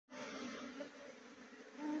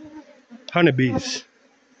honeybees.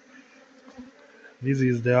 This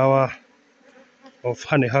is the hour of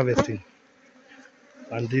honey harvesting,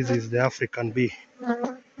 and this is the African bee.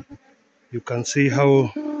 You can see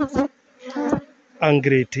how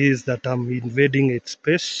angry it is that I'm invading its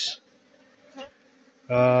space.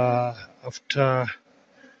 After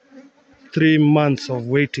 3 months of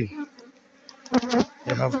waiting,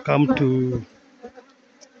 I have come to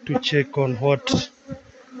check on what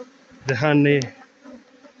the honey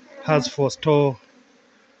has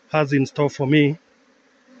in store for me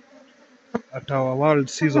at our world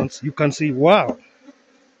seasons. You can see, wow.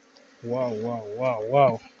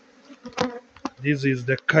 This is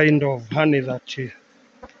the kind of honey that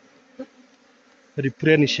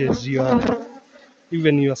replenishes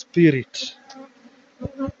even your spirit.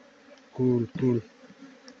 Cool.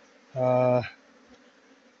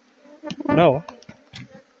 Now,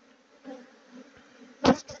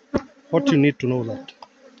 what you need to know that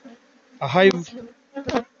a hive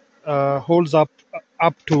holds up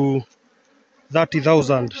to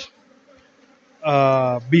 30,000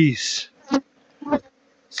 bees.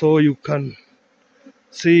 So you can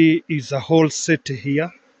see it's a whole city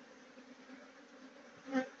here.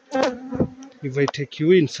 If I take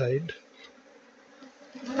you inside,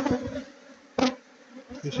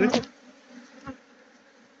 you see?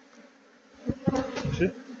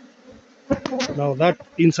 Now that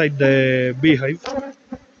inside the beehive.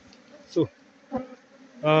 So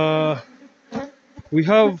we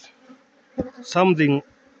have something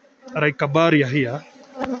like a barrier here.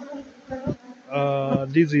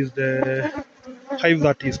 This is the hive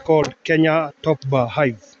that is called Kenya top bar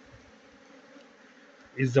hive.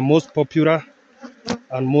 It's the most popular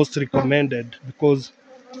and most recommended because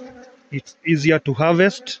it's easier to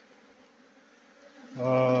harvest.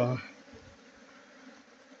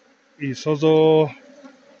 It's also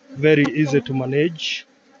very easy to manage.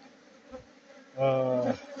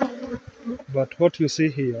 But what you see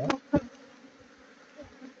here,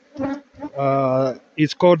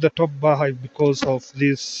 it's called the top bar hive because of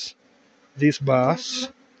these bars.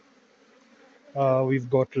 We've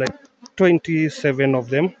got like 27 of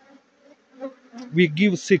them. We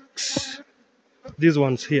give 6, these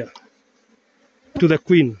ones here, to the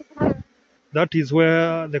queen. That is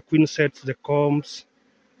where the queen sets the combs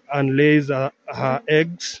and lays her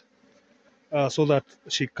eggs, so that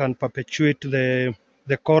she can perpetuate the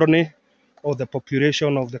colony or the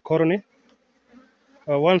population of the colony.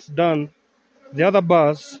 Once done, the other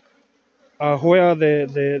bars are where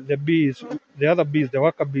the bees, the other bees, the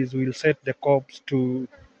worker bees, will set the combs to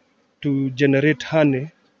generate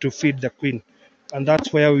honey to feed the queen, and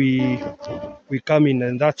that's where we come in,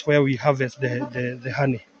 and that's where we harvest the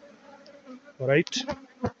honey. All right.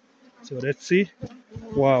 So let's see.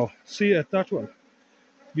 Wow, see at that one.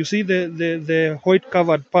 You see the white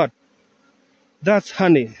covered part? That's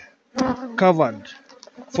honey covered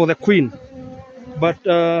for the queen. But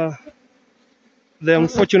the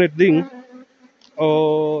unfortunate thing,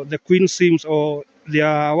 or the queen seems, or there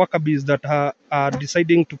are worker bees that are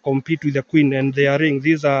deciding to compete with the queen, and they are ring.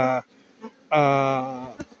 These are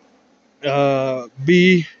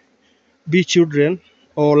bee children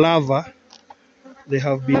or larvae. They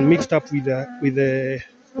have been mixed up with the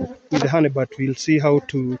honey, but we'll see how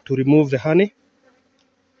to remove the honey.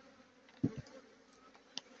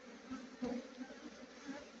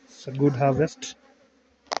 It's a good harvest.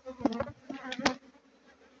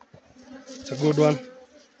 It's a good one.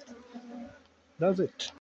 That's it.